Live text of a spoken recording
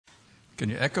Can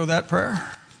you echo that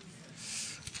prayer?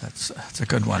 That's a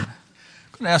good one. I'm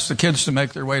going to ask the kids to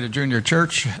make their way to junior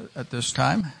church at this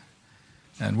time.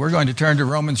 And we're going to turn to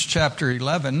Romans chapter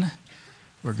 11.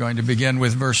 We're going to begin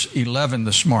with verse 11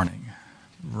 this morning.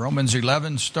 Romans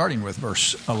 11, starting with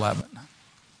verse 11.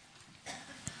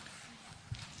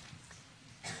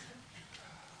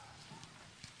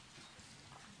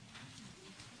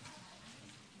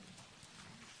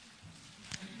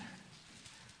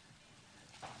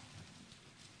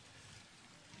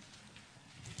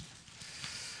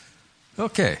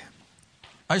 Okay.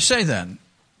 I say then,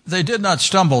 they did not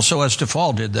stumble so as to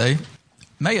fall, did they?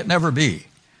 May it never be.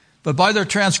 But by their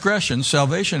transgression,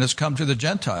 salvation has come to the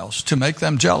Gentiles to make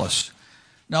them jealous.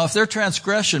 Now, if their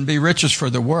transgression be riches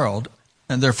for the world,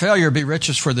 and their failure be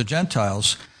riches for the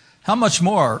Gentiles, how much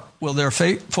more will their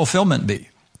fulfillment be?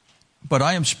 But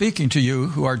I am speaking to you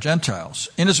who are Gentiles.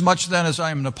 Inasmuch then as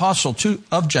I am an apostle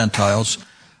of Gentiles,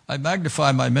 I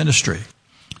magnify my ministry.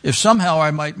 If somehow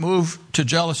I might move to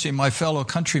jealousy my fellow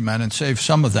countrymen and save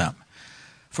some of them.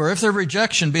 For if their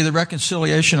rejection be the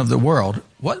reconciliation of the world,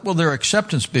 what will their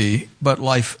acceptance be but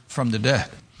life from the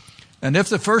dead? And if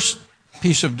the first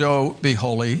piece of dough be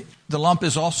holy, the lump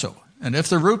is also. And if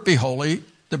the root be holy,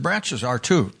 the branches are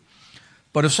too.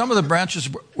 But if some of the branches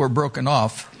were broken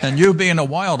off, and you being a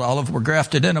wild olive were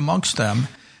grafted in amongst them,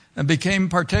 and became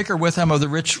partaker with them of the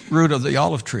rich root of the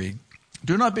olive tree,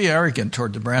 do not be arrogant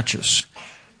toward the branches.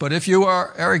 But if you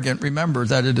are arrogant, remember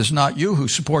that it is not you who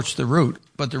supports the root,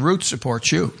 but the root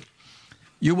supports you.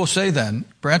 You will say then,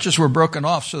 branches were broken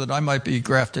off so that I might be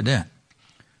grafted in.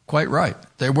 Quite right.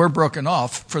 They were broken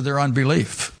off for their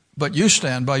unbelief, but you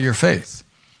stand by your faith.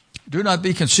 Do not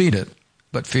be conceited,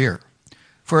 but fear.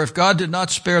 For if God did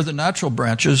not spare the natural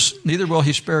branches, neither will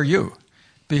he spare you.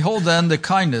 Behold then the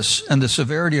kindness and the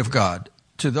severity of God.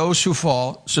 To those who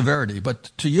fall, severity,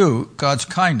 but to you, God's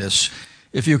kindness,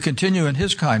 if you continue in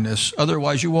his kindness,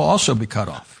 otherwise you will also be cut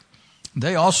off.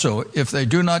 They also, if they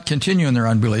do not continue in their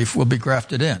unbelief, will be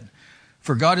grafted in.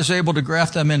 For God is able to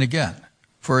graft them in again.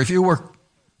 For if you were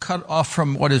cut off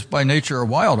from what is by nature a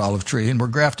wild olive tree, and were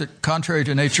grafted contrary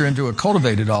to nature into a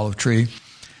cultivated olive tree,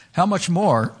 how much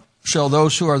more shall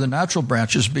those who are the natural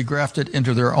branches be grafted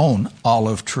into their own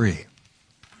olive tree?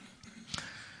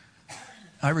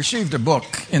 I received a book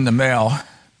in the mail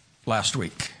last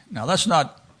week. Now, that's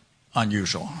not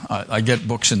unusual. I get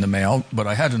books in the mail, but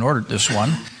I hadn't ordered this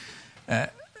one.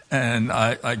 And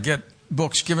I get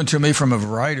books given to me from a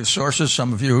variety of sources.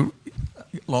 Some of you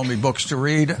loan me books to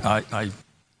read.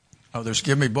 Others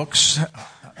give me books.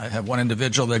 I have one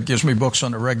individual that gives me books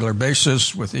on a regular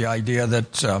basis with the idea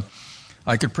that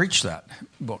I could preach that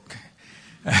book.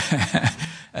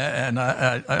 And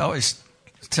I always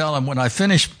tell him when I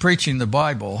finish preaching the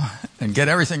Bible and get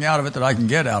everything out of it that I can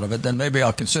get out of it, then maybe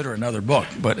I'll consider another book.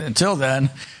 But until then,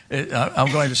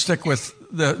 I'm going to stick with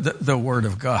the Word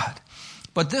of God.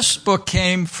 But this book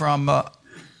came from a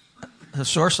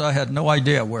source I had no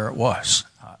idea where it was.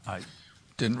 I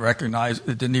didn't recognize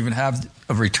it, didn't even have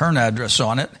a return address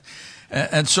on it.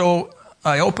 And so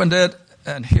I opened it,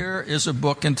 and here is a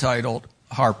book entitled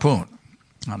Harpoon.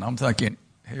 And I'm thinking,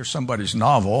 here's somebody's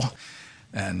novel.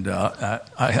 And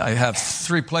I have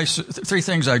three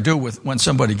things I do with when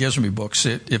somebody gives me books.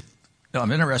 If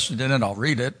I'm interested in it, I'll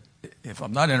read it. If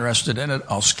I'm not interested in it,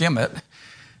 I'll skim it.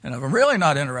 And if I'm really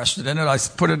not interested in it, I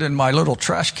put it in my little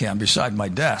trash can beside my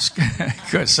desk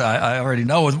because I already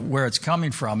know where it's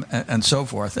coming from and so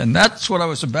forth. And that's what I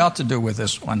was about to do with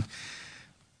this one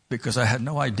because I had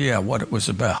no idea what it was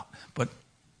about. But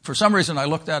for some reason, I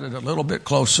looked at it a little bit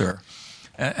closer.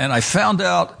 And I found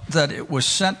out that it was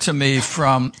sent to me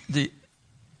from the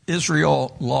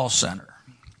Israel Law Center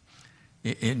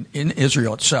in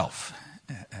Israel itself.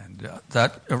 And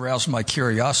that aroused my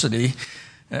curiosity.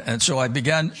 And so I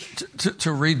began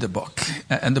to read the book.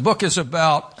 And the book is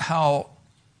about how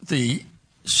the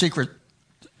secret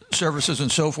services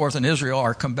and so forth in Israel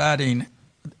are combating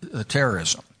the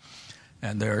terrorism.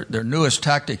 And their newest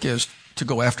tactic is to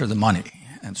go after the money.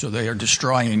 And so they are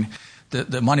destroying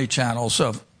the money channels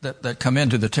that come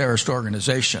into the terrorist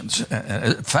organizations.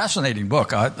 A fascinating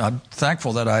book. I'm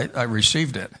thankful that I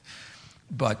received it.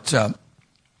 But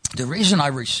the reason I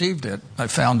received it, I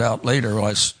found out later,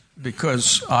 was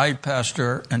because I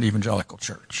pastor an evangelical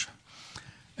church.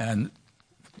 And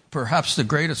perhaps the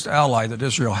greatest ally that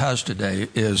Israel has today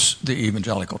is the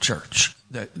evangelical church.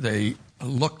 They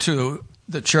look to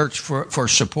the church for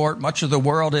support. Much of the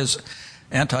world is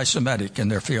anti-Semitic in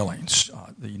their feelings.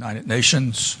 The United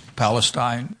Nations,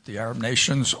 Palestine, the Arab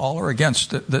nations, all are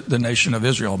against the nation of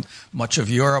Israel. Much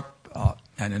of Europe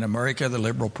and in America, the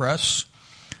liberal press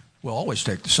will always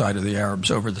take the side of the Arabs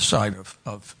over the side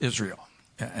of Israel.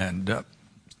 And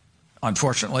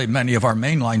unfortunately, many of our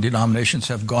mainline denominations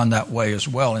have gone that way as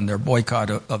well in their boycott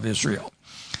of Israel.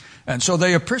 And so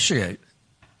they appreciate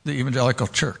the evangelical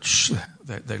church.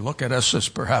 They look at us as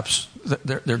perhaps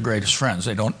their greatest friends.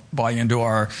 They don't buy into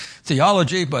our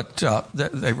theology, but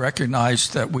they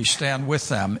recognize that we stand with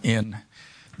them in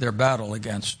their battle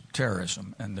against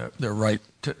terrorism and their right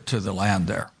to the land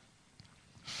there.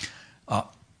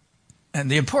 And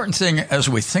the important thing as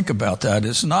we think about that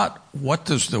is not what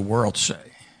does the world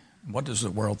say, what does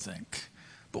the world think,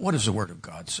 but what does the Word of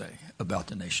God say about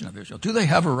the nation of Israel? Do they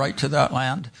have a right to that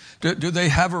land? Do they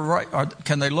have a right?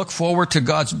 Can they look forward to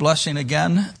God's blessing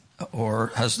again?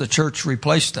 Or has the church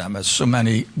replaced them, as so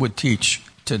many would teach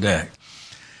today?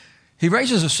 He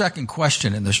raises a second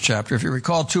question in this chapter. If you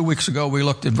recall, 2 weeks ago we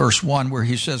looked at verse 1 where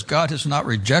he says, God has not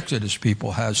rejected his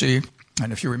people, has he?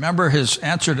 And if you remember, his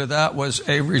answer to that was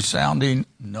a resounding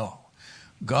no.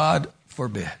 God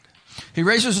forbid. He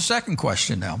raises a second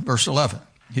question now, verse 11.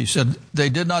 He said, they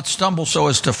did not stumble so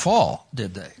as to fall,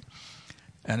 did they?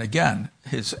 And again,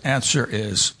 his answer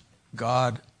is,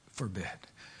 God forbid.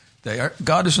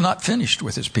 God is not finished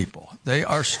with his people. They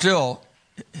are still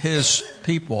his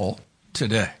people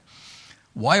today.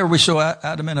 Why are we so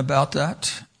adamant about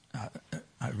that?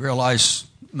 I realize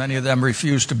many of them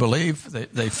refuse to believe.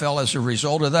 They fell as a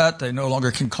result of that. They no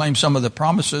longer can claim some of the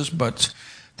promises, but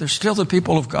they're still the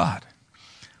people of God.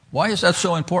 Why is that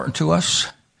so important to us?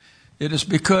 It is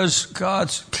because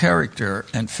God's character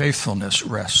and faithfulness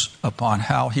rests upon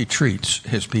how he treats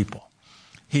his people.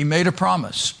 He made a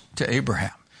promise to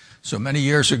Abraham so many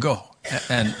years ago.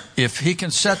 And if he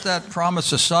can set that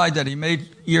promise aside that he made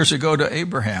years ago to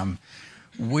Abraham,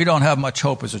 we don't have much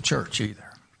hope as a church either,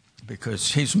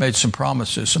 because he's made some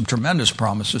promises, some tremendous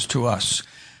promises to us.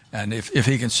 And if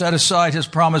he can set aside his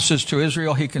promises to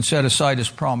Israel, he can set aside his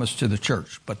promise to the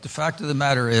church. But the fact of the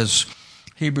matter is,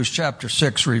 Hebrews chapter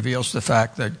 6 reveals the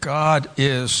fact that God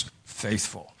is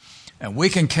faithful. And we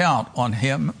can count on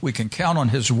him. We can count on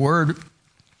his word.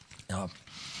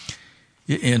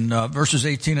 In verses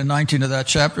 18 and 19 of that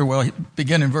chapter, well,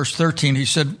 begin in verse 13, he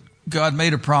said, God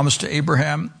made a promise to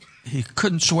Abraham. He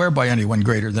couldn't swear by anyone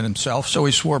greater than himself, so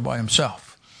he swore by himself.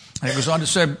 And he goes on to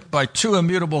say, by two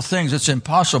immutable things, it's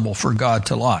impossible for God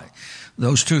to lie.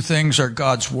 Those two things are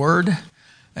God's word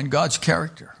and God's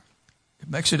character. It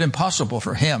makes it impossible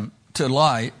for him to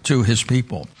lie to his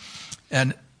people.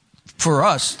 And for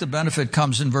us, the benefit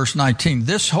comes in verse 19.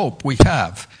 This hope we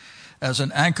have as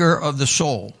an anchor of the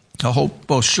soul, a hope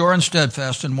both sure and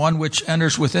steadfast, and one which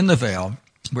enters within the veil,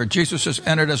 where Jesus has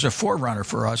entered as a forerunner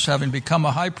for us, having become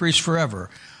a high priest forever,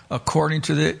 according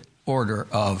to the order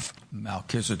of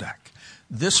Melchizedek.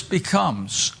 This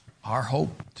becomes our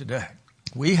hope today.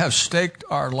 We have staked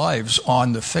our lives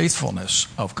on the faithfulness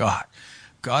of God.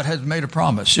 God has made a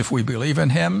promise. If we believe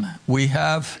in him, we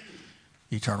have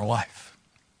eternal life.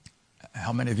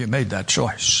 How many of you made that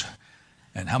choice?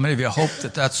 And how many of you hope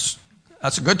that that's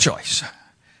a good choice?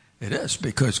 It is,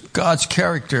 because God's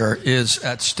character is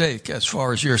at stake as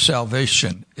far as your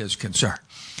salvation is concerned.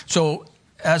 So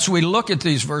as we look at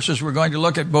these verses, we're going to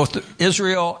look at both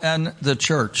Israel and the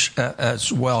church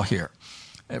as well here,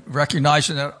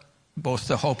 recognizing that both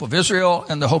the hope of Israel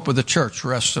and the hope of the church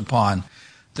rests upon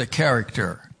the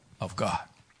character of God.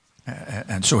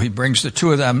 And so he brings the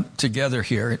two of them together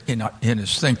here in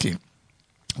his thinking.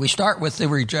 We start with the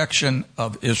rejection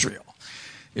of Israel.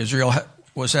 Israel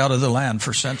was out of the land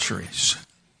for centuries.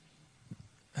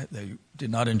 They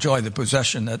did not enjoy the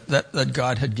possession that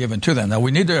God had given to them. Now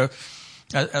we need to,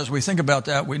 as we think about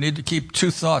that, we need to keep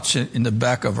two thoughts in the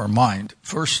back of our mind.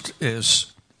 First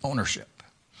is ownership.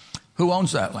 Who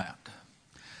owns that land?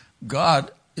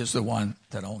 God is the one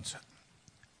that owns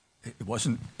it. It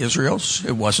wasn't Israel's.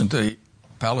 It wasn't the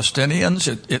Palestinians.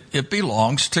 It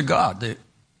belongs to God. The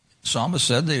psalmist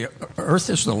said, the earth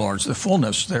is the Lord's, the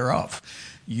fullness thereof.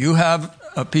 You have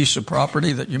a piece of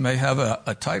property that you may have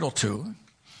a title to,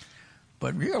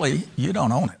 but really, you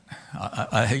don't own it.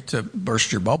 I hate to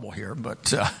burst your bubble here,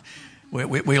 but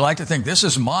we like to think, this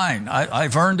is mine.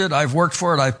 I've earned it. I've worked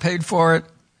for it. I've paid for it.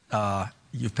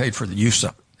 You've paid for the use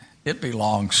of it. It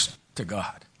belongs to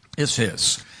God. It's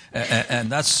his. And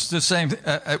that's the same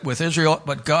with Israel.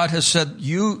 But God has said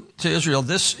to Israel,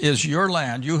 this is your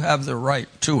land. You have the right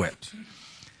to it.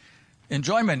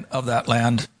 Enjoyment of that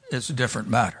land is a different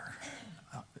matter.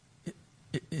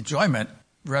 Enjoyment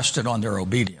rested on their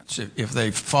obedience. If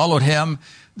they followed him,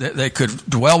 they could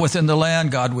dwell within the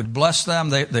land. God would bless them.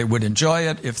 They would enjoy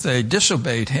it. If they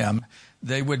disobeyed him,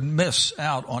 they would miss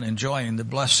out on enjoying the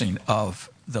blessing of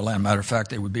the land. Matter of fact,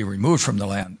 they would be removed from the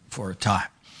land for a time.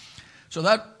 So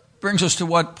that brings us to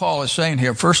what Paul is saying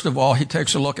here. First of all, he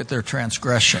takes a look at their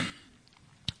transgression.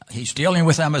 He's dealing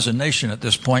with them as a nation at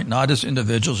this point, not as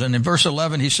individuals. And in verse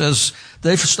 11, he says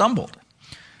they've stumbled.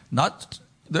 Not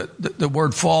the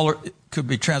word fall could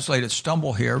be translated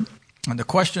stumble here. And the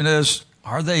question is,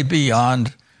 are they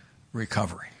beyond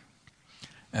recovery?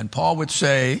 And Paul would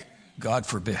say, God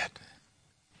forbid.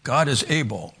 God is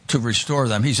able to restore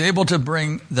them. He's able to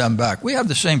bring them back. We have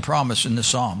the same promise in the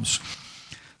Psalms.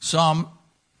 Psalm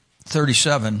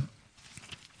 37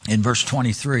 in verse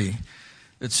 23.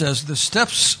 It says, the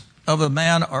steps of a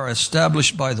man are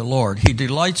established by the Lord. He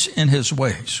delights in his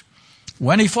ways.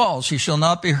 When he falls, he shall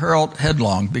not be hurled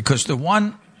headlong, because the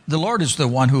Lord is the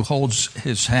one who holds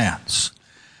his hands.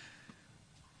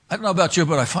 I don't know about you,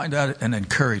 but I find that an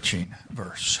encouraging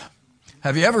verse.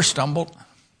 Have you ever stumbled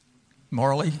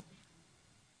morally?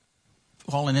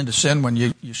 Fallen into sin when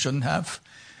you shouldn't have?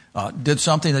 Did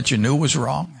something that you knew was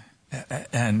wrong?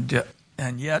 And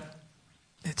yet,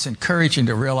 it's encouraging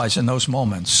to realize in those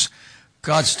moments,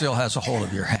 God still has a hold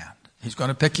of your hand. He's going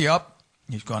to pick you up.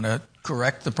 He's going to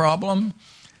correct the problem.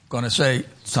 Going to say,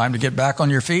 it's time to get back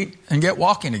on your feet and get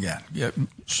walking again.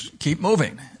 Keep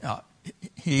moving.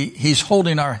 He's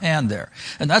holding our hand there.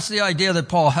 And that's the idea that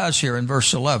Paul has here in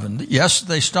verse 11. Yes,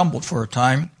 they stumbled for a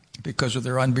time because of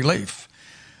their unbelief.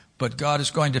 But God is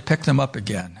going to pick them up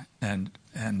again and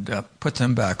put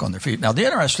them back on their feet. Now, the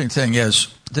interesting thing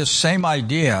is, this same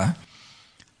idea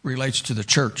relates to the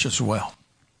church as well.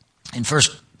 In 1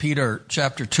 Peter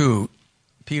chapter 2,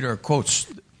 Peter quotes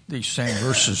these same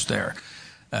verses there.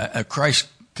 Christ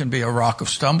can be a rock of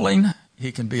stumbling.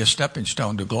 He can be a stepping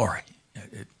stone to glory.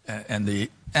 And the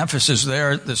emphasis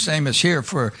there, the same as here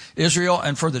for Israel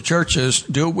and for the churches,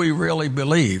 do we really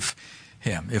believe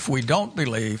him? If we don't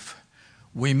believe,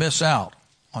 we miss out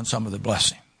on some of the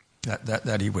blessing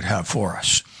that he would have for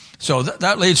us. So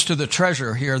that leads to the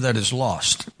treasure here that is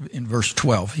lost. In verse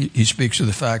 12, he speaks of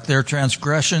the fact their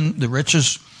transgression, the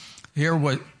riches here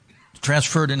were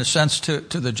transferred in a sense to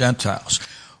the Gentiles.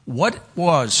 What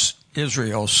was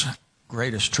Israel's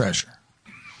greatest treasure?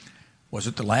 Was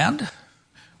it the land?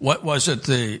 What was it?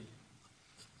 The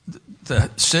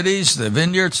cities, the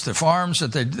vineyards, the farms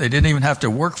that they didn't even have to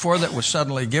work for that was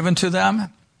suddenly given to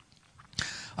them?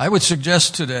 I would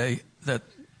suggest today that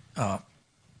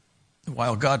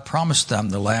while God promised them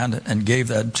the land and gave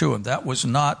that to them, that was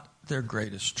not their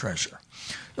greatest treasure.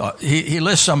 He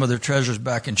lists some of their treasures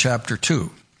back in chapter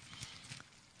 2.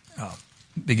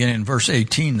 Beginning in verse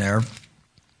 18 there,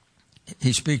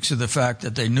 he speaks of the fact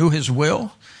that they knew his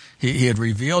will. He had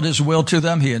revealed his will to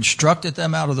them. He instructed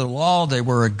them out of the law. They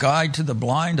were a guide to the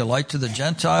blind, a light to the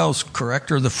Gentiles,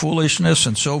 corrector of the foolishness,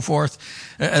 and so forth.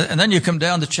 And then you come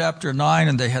down to chapter 9,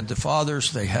 and they had the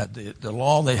fathers, they had the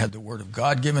law, they had the word of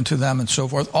God given to them, and so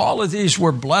forth. All of these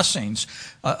were blessings,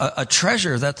 a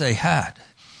treasure that they had.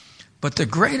 But the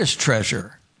greatest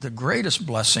treasure, the greatest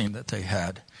blessing that they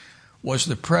had, was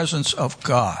the presence of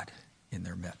God in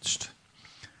their midst.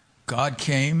 God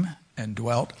came and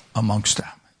dwelt amongst them.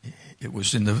 It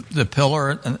was in the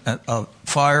pillar of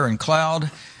fire and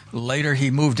cloud. Later he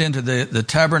moved into the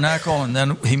tabernacle, and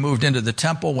then he moved into the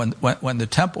temple when the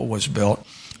temple was built.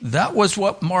 That was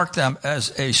what marked them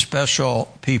as a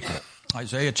special people.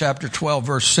 Isaiah chapter 12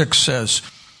 verse 6 says,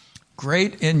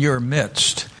 "Great in your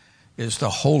midst is the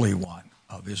Holy One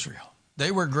of Israel."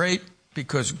 They were great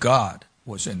because God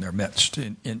was in their midst.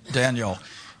 In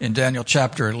Daniel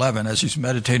chapter 11, as he's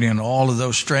meditating on all of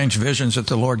those strange visions that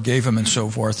the Lord gave him and so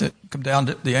forth, it come down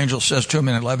to, the angel says to him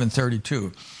in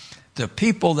 11:32, the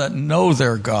people that know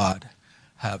their God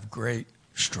have great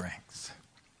strength.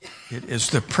 It is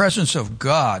the presence of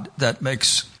God that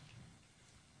makes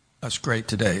us great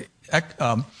today.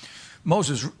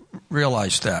 Moses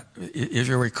realized that. If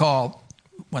you recall,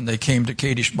 when they came to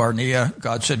Kadesh Barnea,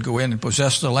 God said, go in and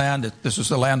possess the land. This is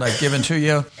the land I've given to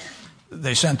you.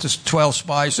 They sent us 12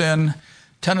 spies in.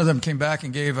 10 of them came back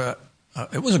and gave it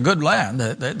was a good land.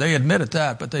 They admitted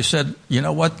that, but they said, you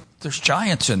know what? There's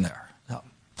giants in there.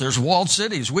 There's walled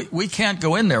cities. We can't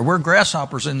go in there. We're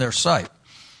grasshoppers in their sight.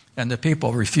 And the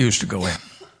people refused to go in.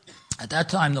 At that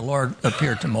time, the Lord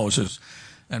appeared to Moses,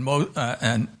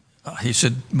 and he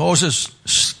said,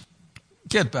 Moses,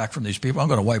 get back from these people. I'm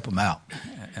going to wipe them out.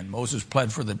 And Moses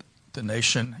pled for the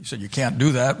nation. He said, you can't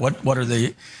do that. What are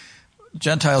the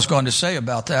Gentiles going to say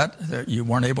about that? You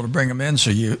weren't able to bring them in, so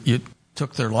you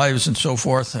took their lives and so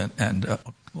forth. And the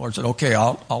Lord said, okay,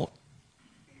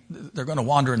 they're going to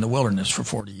wander in the wilderness for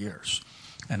 40 years.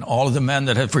 And all of the men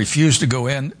that have refused to go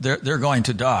in, they're going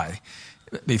to die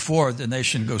before the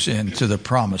nation goes into the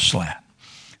promised land.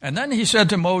 And then he said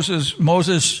to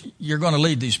Moses, you're going to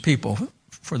lead these people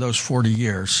for those 40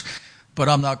 years. but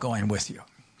I'm not going with you.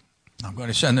 I'm going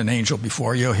to send an angel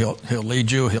before you. He'll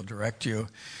lead you. He'll direct you.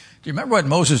 Do you remember what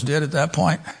Moses did at that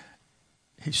point?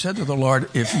 He said to the Lord,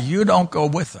 if you don't go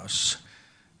with us,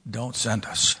 don't send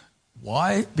us.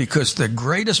 Why? Because the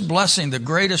greatest blessing, the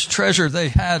greatest treasure they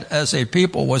had as a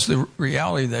people was the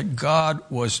reality that God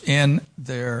was in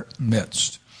their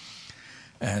midst.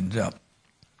 And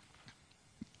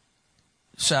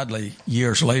sadly,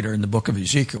 years later in the book of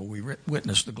Ezekiel, we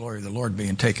witnessed the glory of the Lord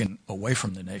being taken away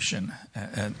from the nation,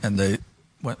 and they,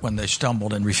 when they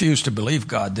stumbled and refused to believe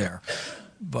God there.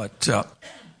 But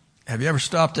have you ever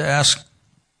stopped to ask,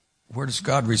 where does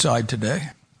God reside today?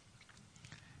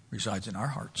 He resides in our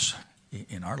hearts,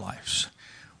 in our lives.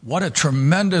 What a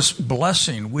tremendous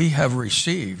blessing we have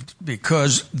received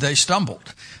because they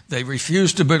stumbled. They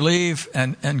refused to believe,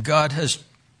 and God has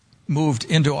moved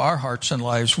into our hearts and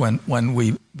lives when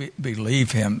we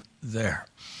believe him there.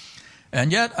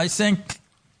 And yet, I think,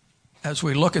 as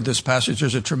we look at this passage,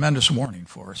 there's a tremendous warning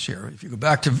for us here. If you go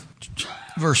back to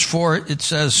verse 4, it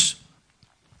says,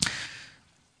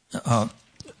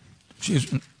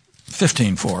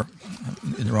 15:4,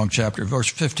 in the wrong chapter, verse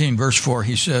 15, verse 4,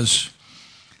 he says,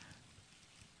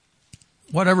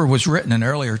 whatever was written in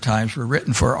earlier times were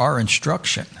written for our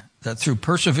instruction, that through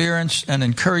perseverance and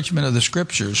encouragement of the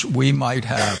Scriptures, we might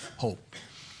have hope.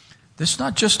 This is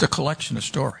not just a collection of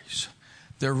stories.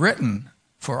 They're written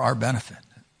for our benefit.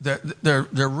 They're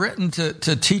written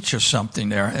to teach us something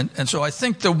there. And so I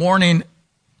think the warning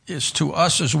is to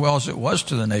us as well as it was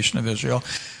to the nation of Israel.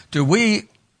 Do we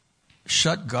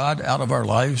shut God out of our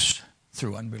lives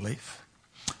through unbelief?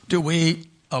 Do we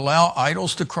allow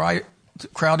idols to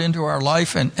crowd into our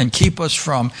life and keep us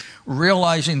from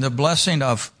realizing the blessing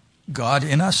of God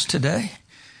in us today?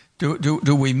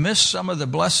 Do we miss some of the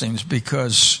blessings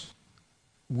because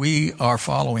we are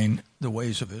following the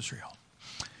ways of Israel?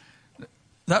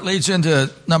 That leads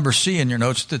into number C in your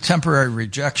notes, the temporary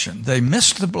rejection. They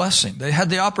missed the blessing. They had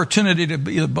the opportunity to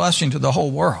be a blessing to the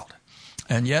whole world.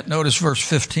 And yet, notice verse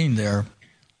 15 there,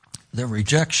 the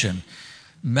rejection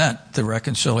meant the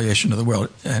reconciliation of the world.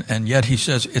 And yet he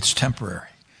says it's temporary.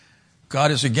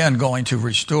 God is again going to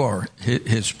restore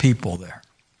his people there.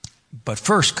 But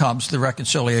first comes the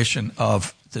reconciliation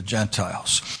of the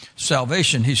Gentiles.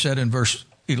 Salvation, he said in verse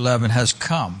 11, has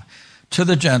come to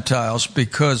the Gentiles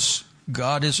because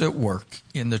God is at work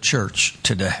in the church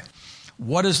today.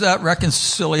 What does that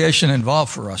reconciliation involve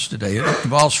for us today? It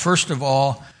involves, first of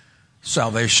all,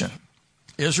 salvation.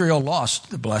 Israel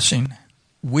lost the blessing.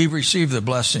 We receive the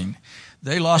blessing.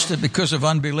 They lost it because of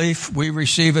unbelief. We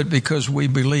receive it because we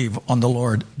believe on the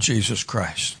Lord Jesus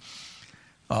Christ.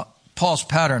 Paul's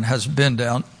pattern has been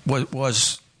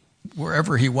was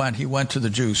wherever he went to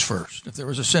the Jews first. If there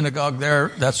was a synagogue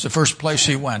there, that's the first place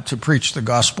he went to preach the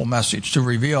gospel message, to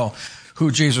reveal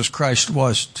who Jesus Christ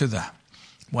was to them.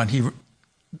 When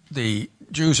the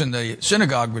Jews in the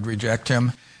synagogue would reject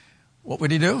him, what would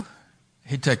he do?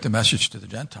 He'd take the message to the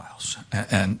Gentiles.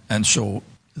 And so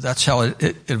that's how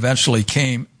it eventually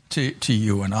came to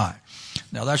you and I.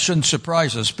 Now, that shouldn't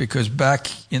surprise us because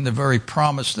back in the very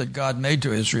promise that God made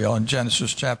to Israel in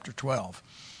Genesis chapter 12,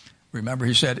 remember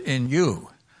he said, in you,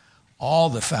 all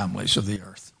the families of the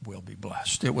earth will be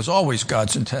blessed. It was always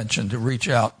God's intention to reach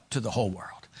out to the whole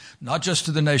world, not just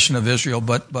to the nation of Israel,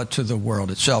 but to the world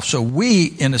itself. So we,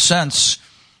 in a sense,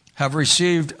 have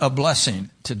received a blessing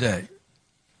today.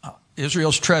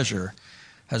 Israel's treasure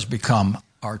has become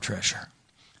our treasure.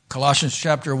 Colossians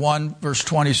chapter 1, verse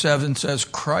 27 says,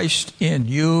 Christ in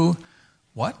you,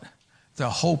 what? The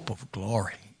hope of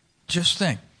glory. Just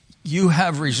think, you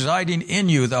have residing in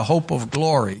you the hope of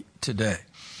glory today.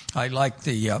 I like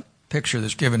the picture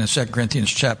that's given in 2 Corinthians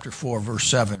chapter 4, verse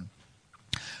 7,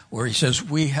 where he says,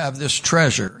 we have this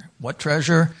treasure. What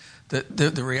treasure?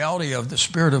 The reality of the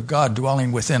Spirit of God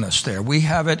dwelling within us there. We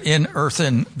have it in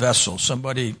earthen vessels.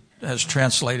 Somebody has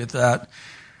translated that.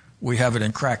 We have it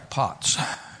in cracked pots.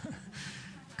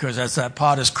 Because as that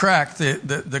pot is cracked,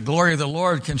 the glory of the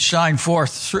Lord can shine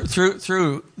forth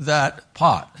through that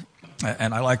pot.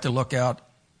 And I like to look out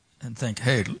and think,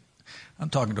 hey, I'm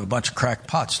talking to a bunch of cracked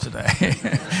pots today.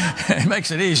 It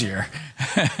makes it easier.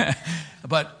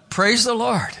 But praise the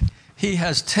Lord. He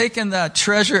has taken that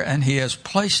treasure and he has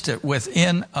placed it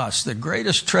within us. The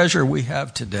greatest treasure we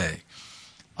have today,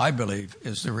 I believe,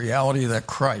 is the reality that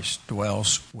Christ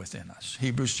dwells within us.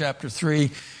 Hebrews chapter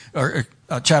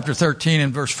 13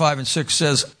 and verse 5 and 6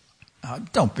 says,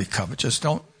 don't be covetous.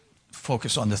 Don't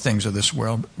focus on the things of this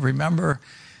world. Remember,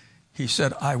 he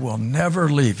said, I will never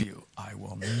leave you. I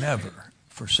will never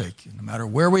forsake you. No matter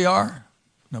where we are,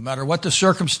 no matter what the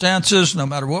circumstances, no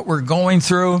matter what we're going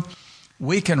through,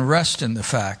 we can rest in the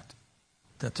fact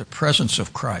that the presence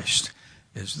of Christ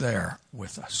is there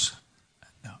with us.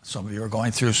 Now, some of you are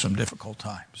going through some difficult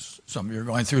times. Some of you are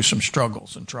going through some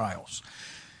struggles and trials.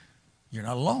 You're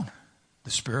not alone.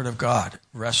 The Spirit of God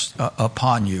rests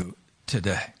upon you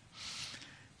today.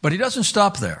 But he doesn't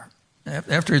stop there.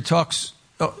 After he talks,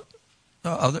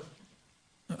 I'm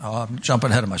jumping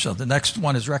ahead of myself. The next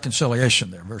one is reconciliation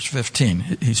there, verse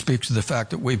 15. He speaks of the fact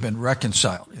that we've been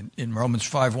reconciled. In Romans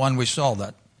 5:1, we saw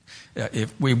that.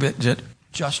 If we've been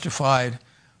justified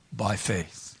by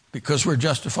faith. Because we're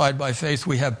justified by faith,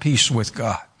 we have peace with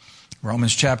God.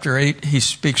 Romans chapter 8, he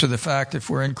speaks of the fact that if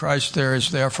we're in Christ, there is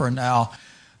therefore now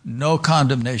no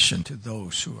condemnation to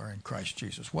those who are in Christ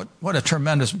Jesus. What a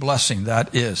tremendous blessing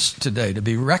that is today, to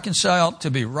be reconciled,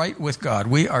 to be right with God.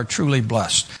 We are truly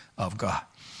blessed of God.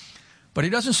 But he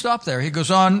doesn't stop there. He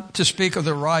goes on to speak of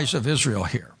the rise of Israel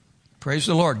here. Praise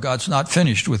the Lord, God's not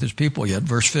finished with his people yet.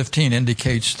 Verse 15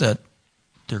 indicates that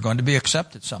they're going to be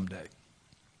accepted someday.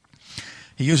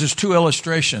 He uses two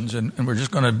illustrations, and we're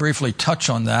just going to briefly touch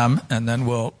on them, and then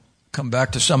we'll come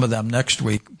back to some of them next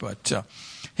week. But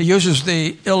he uses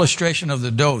the illustration of the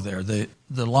dough there, the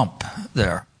lump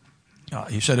there.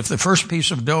 He said, if the first piece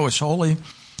of dough is holy,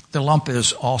 the lump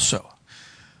is also.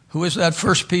 Who is that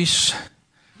first piece?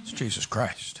 It's Jesus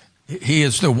Christ. He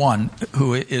is the one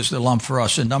who is the lump for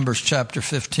us. In Numbers chapter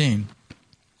 15,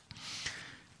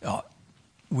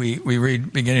 we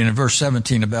read beginning in verse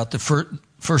 17 about the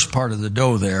first part of the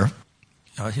dough there.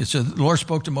 He said, the Lord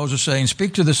spoke to Moses saying,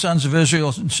 speak to the sons of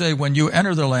Israel and say, when you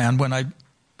enter the land, when I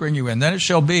bring you in, then it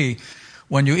shall be,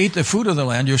 when you eat the food of the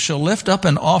land, you shall lift up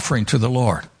an offering to the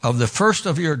Lord. Of the first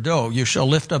of your dough, you shall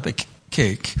lift up a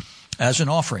cake as an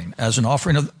offering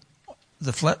of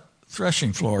the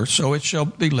threshing floor, so it shall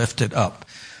be lifted up.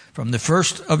 From the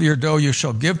first of your dough you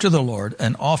shall give to the Lord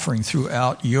an offering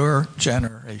throughout your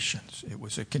generations. It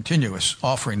was a continuous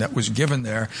offering that was given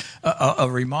there, a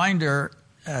reminder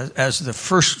as the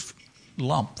first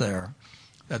lump there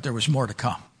that there was more to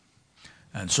come.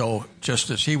 And so just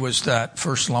as he was that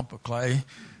first lump of clay,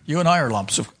 you and I are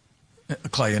lumps of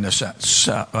clay in a sense.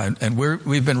 And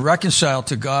we've been reconciled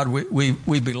to God.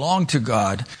 We belong to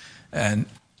God, and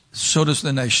so does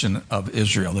the nation of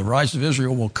Israel. The rise of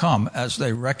Israel will come as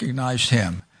they recognize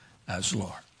him as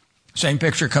Lord. Same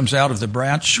picture comes out of the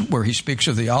branch where he speaks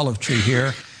of the olive tree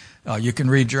here. You can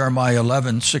read Jeremiah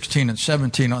 11, 16, and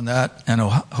 17 on that, and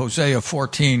Hosea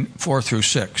 14, 4 through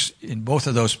 6. In both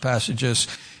of those passages,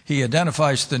 he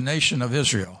identifies the nation of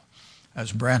Israel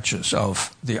as branches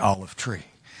of the olive tree.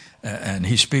 And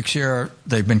he speaks here,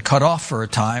 they've been cut off for a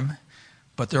time,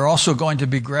 but they're also going to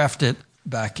be grafted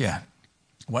back in.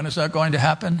 When is that going to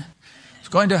happen? It's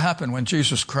going to happen when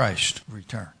Jesus Christ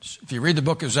returns. If you read the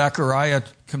book of Zechariah,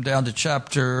 come down to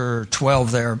chapter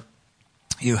 12 there,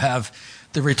 you have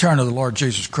the return of the Lord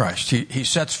Jesus Christ. He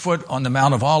sets foot on the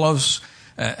Mount of Olives,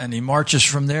 and he marches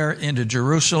from there into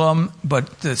Jerusalem.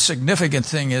 But the significant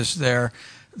thing is there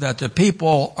that the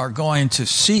people are going to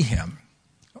see him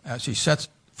as he sets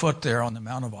foot there on the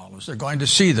Mount of Olives. They're going to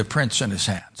see the prints in his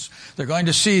hands. They're going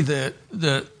to see the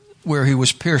where he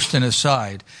was pierced in his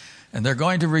side. And they're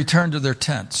going to return to their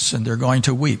tents, and they're going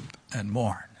to weep and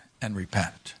mourn and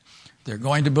repent. They're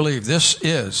going to believe this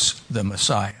is the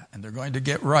Messiah, and they're going to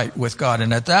get right with God.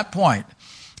 And at that point,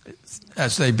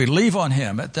 as they believe on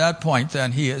him, at that point,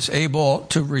 then he is able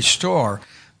to restore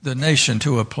the nation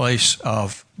to a place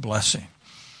of blessing.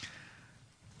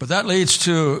 But that leads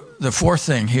to the fourth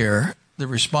thing here, the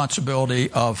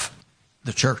responsibility of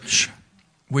the church.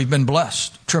 We've been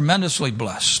blessed, tremendously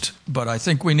blessed, but I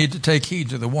think we need to take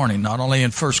heed to the warning, not only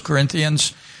in 1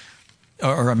 Corinthians,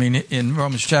 in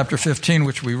Romans chapter 15,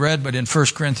 which we read, but in 1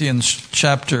 Corinthians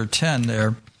chapter 10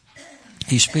 there,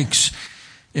 he speaks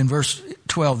in verse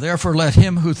 12, therefore let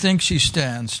him who thinks he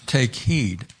stands take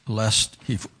heed lest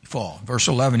he fall. Verse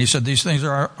 11, he said, these things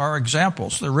are our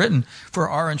examples. They're written for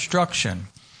our instruction.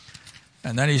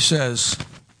 And then he says,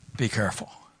 be careful.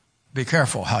 Be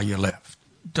careful how you live.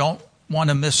 Don't want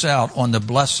to miss out on the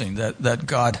blessing that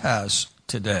God has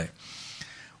today.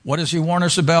 What does he warn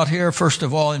us about here? First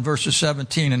of all, in verses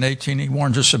 17 and 18, he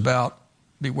warns us about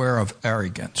beware of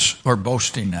arrogance or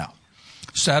boasting now.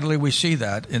 Sadly, we see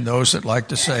that in those that like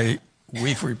to say,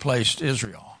 we've replaced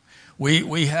Israel.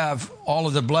 We have all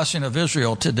of the blessing of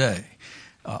Israel today.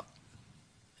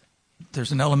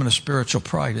 There's an element of spiritual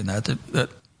pride in that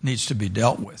needs to be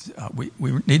dealt with.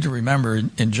 We need to remember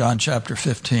in John chapter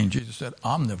 15, Jesus said,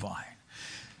 I'm the vine.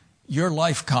 Your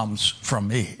life comes from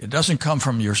me. It doesn't come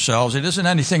from yourselves. It isn't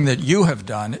anything that you have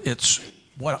done. It's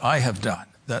what I have done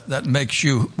that makes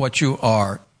you what you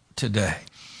are today.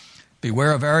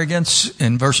 Beware of arrogance.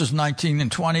 In verses 19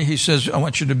 and 20, he says, I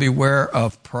want you to beware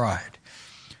of pride.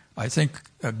 I think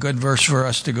a good verse for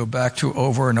us to go back to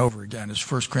over and over again is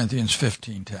 1 Corinthians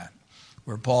 15:10,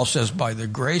 where Paul says, by the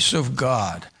grace of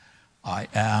God, I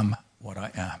am what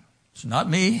I am. It's not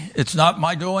me. It's not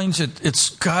my doings. It's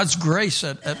God's grace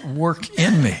at work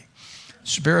in me.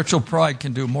 Spiritual pride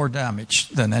can do more damage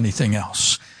than anything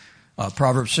else.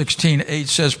 Proverbs 16:8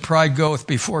 says, pride goeth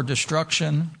before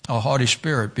destruction, a haughty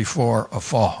spirit before a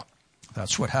fall.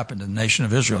 That's what happened to the nation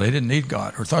of Israel. They didn't need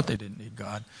God, or thought they didn't need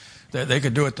God. They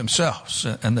could do it themselves,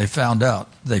 and they found out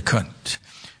they couldn't.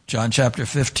 John chapter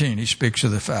 15, he speaks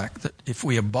of the fact that if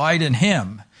we abide in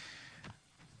him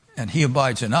and he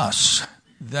abides in us,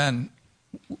 then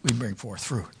we bring forth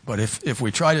fruit. But if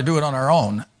we try to do it on our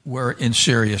own, we're in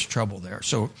serious trouble there.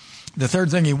 So the third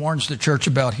thing he warns the church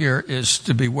about here is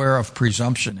to beware of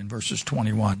presumption in verses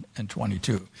 21 and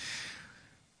 22.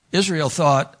 Israel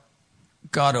thought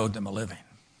God owed them a living.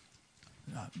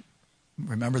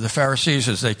 Remember the Pharisees,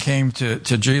 as they came to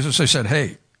Jesus, they said,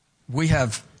 hey, we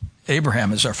have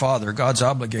Abraham as our father. God's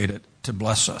obligated to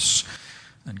bless us.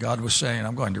 And God was saying,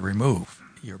 I'm going to remove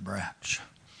your branch.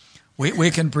 We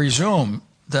can presume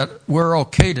that we're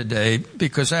okay today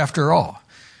because, after all,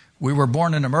 we were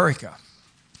born in America.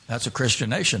 That's a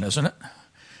Christian nation, isn't it?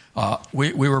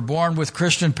 We were born with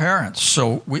Christian parents,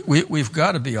 so we've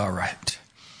got to be all right.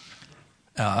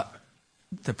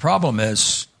 The problem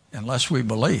is, unless we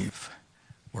believe,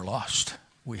 we're lost.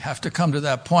 We have to come to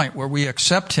that point where we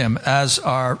accept him as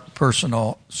our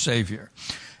personal Savior.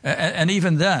 And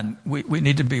even then, we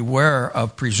need to beware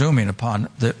of presuming upon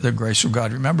the grace of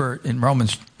God. Remember in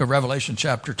Revelation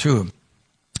chapter 2,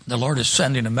 the Lord is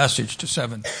sending a message to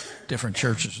 7 different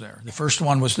churches there. The first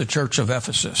one was the church of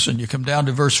Ephesus. And you come down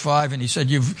to verse 5, and he said,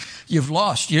 you've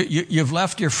lost. You've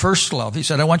left your first love. He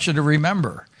said, I want you to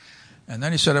remember. And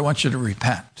then he said, I want you to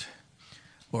repent,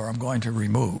 or I'm going to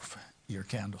remove your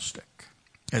candlestick.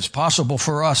 It's possible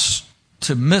for us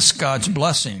to miss God's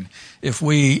blessing if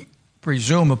we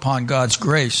presume upon God's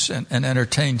grace and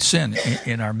entertain sin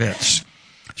in our midst.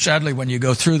 Sadly, when you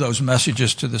go through those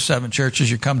messages to the 7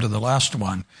 churches, you come to the last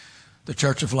one, the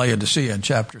church of Laodicea in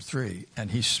chapter 3,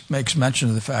 and he makes mention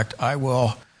of the fact, I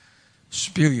will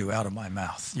spew you out of my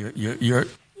mouth.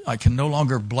 I can no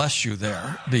longer bless you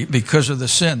there because of the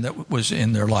sin that was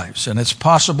in their lives. And it's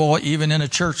possible, even in a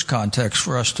church context,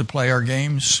 for us to play our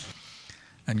games.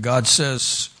 And God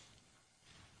says,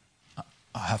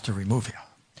 I'll have to remove you.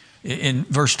 In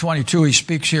verse 22, he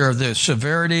speaks here of the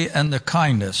severity and the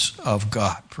kindness of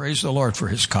God. Praise the Lord for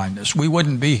his kindness. We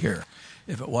wouldn't be here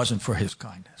if it wasn't for his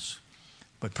kindness.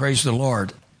 But praise the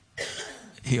Lord,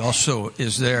 he also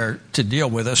is there to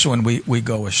deal with us when we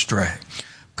go astray.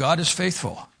 God is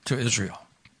faithful to Israel.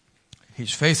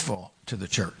 He's faithful to the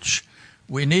church.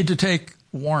 We need to take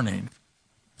warning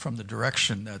from the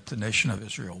direction that the nation of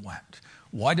Israel went.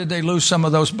 Why did they lose some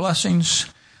of those blessings?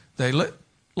 They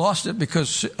lost it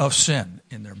because of sin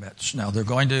in their midst. Now they're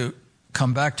going to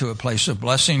come back to a place of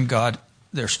blessing. God,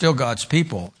 they're still God's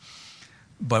people.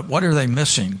 But what are they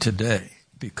missing today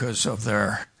because of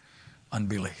their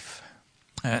unbelief?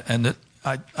 And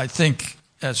I think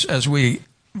as we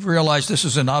realize this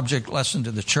is an object lesson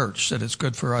to the church, that it's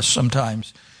good for us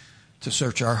sometimes to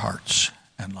search our hearts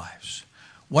and lives.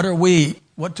 What do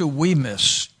we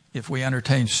miss if we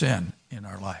entertain sin in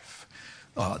our life?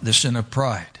 The sin of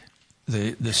pride,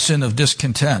 the sin of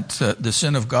discontent, the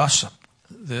sin of gossip,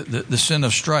 the sin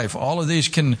of strife. All of these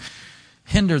can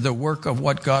hinder the work of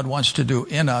what God wants to do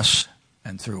in us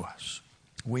and through us.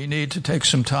 We need to take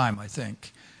some time, I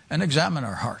think, and examine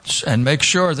our hearts and make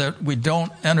sure that we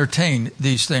don't entertain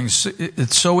these things.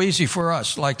 It's so easy for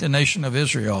us, like the nation of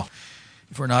Israel,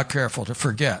 if we're not careful, to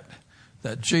forget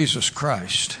that Jesus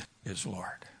Christ is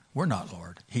Lord. We're not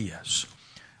Lord. He is.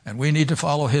 And we need to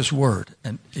follow his word,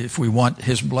 and if we want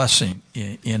his blessing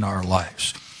in our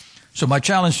lives. So my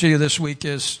challenge to you this week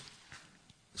is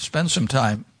spend some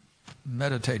time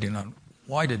meditating on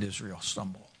why did Israel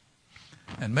stumble?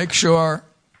 And make sure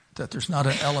that there's not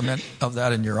an element of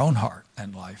that in your own heart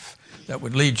and life that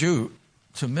would lead you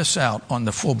to miss out on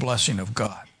the full blessing of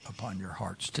God upon your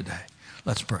hearts today.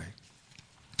 Let's pray.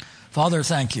 Father,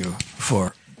 thank you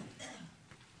for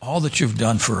all that you've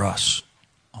done for us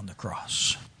on the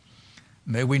cross.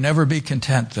 May we never be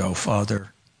content, though,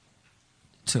 Father,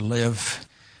 to live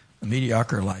a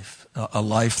mediocre life, a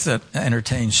life that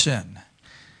entertains sin.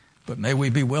 But may we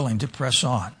be willing to press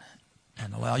on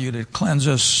and allow you to cleanse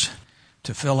us,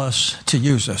 to fill us, to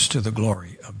use us to the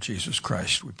glory of Jesus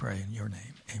Christ. We pray in your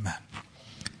name. Amen.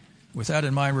 With that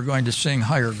in mind, we're going to sing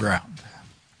Higher Ground.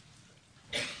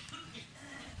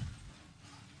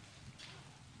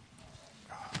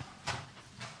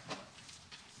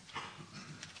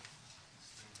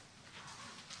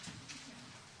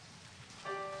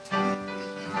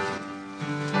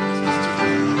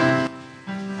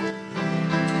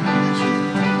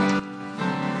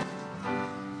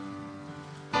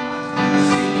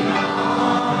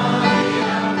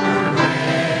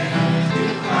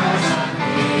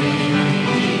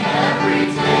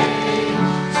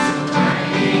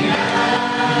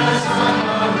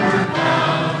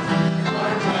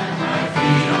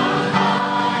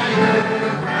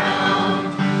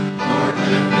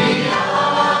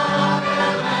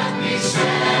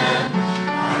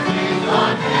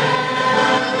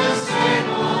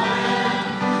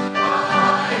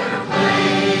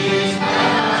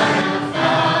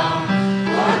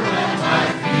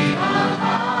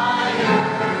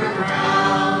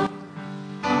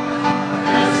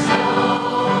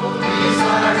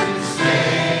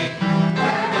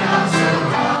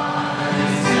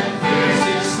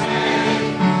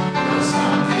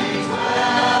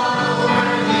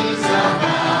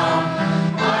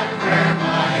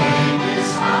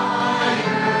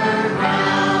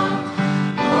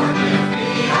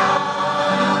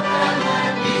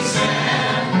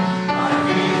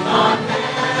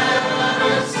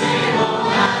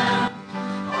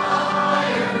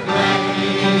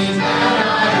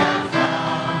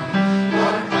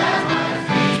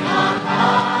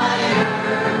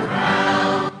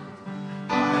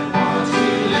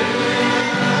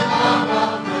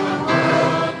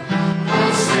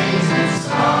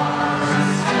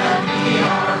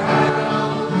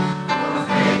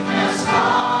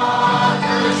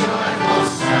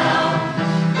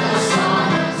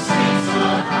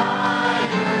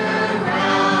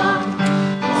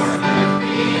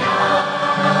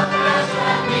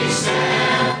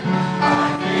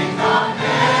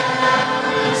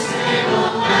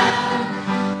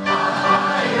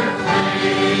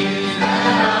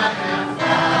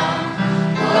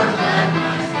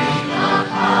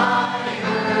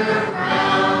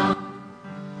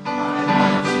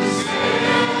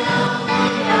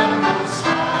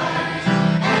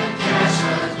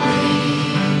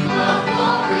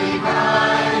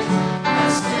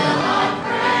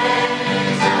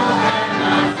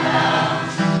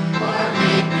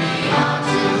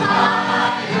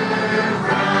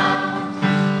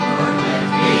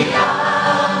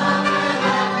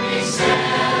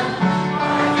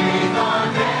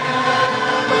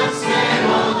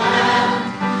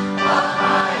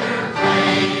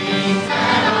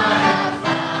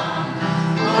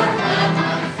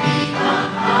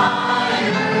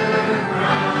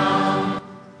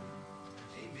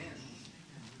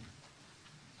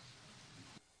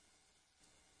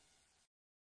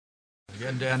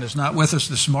 Dan is not with us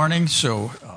this morning, so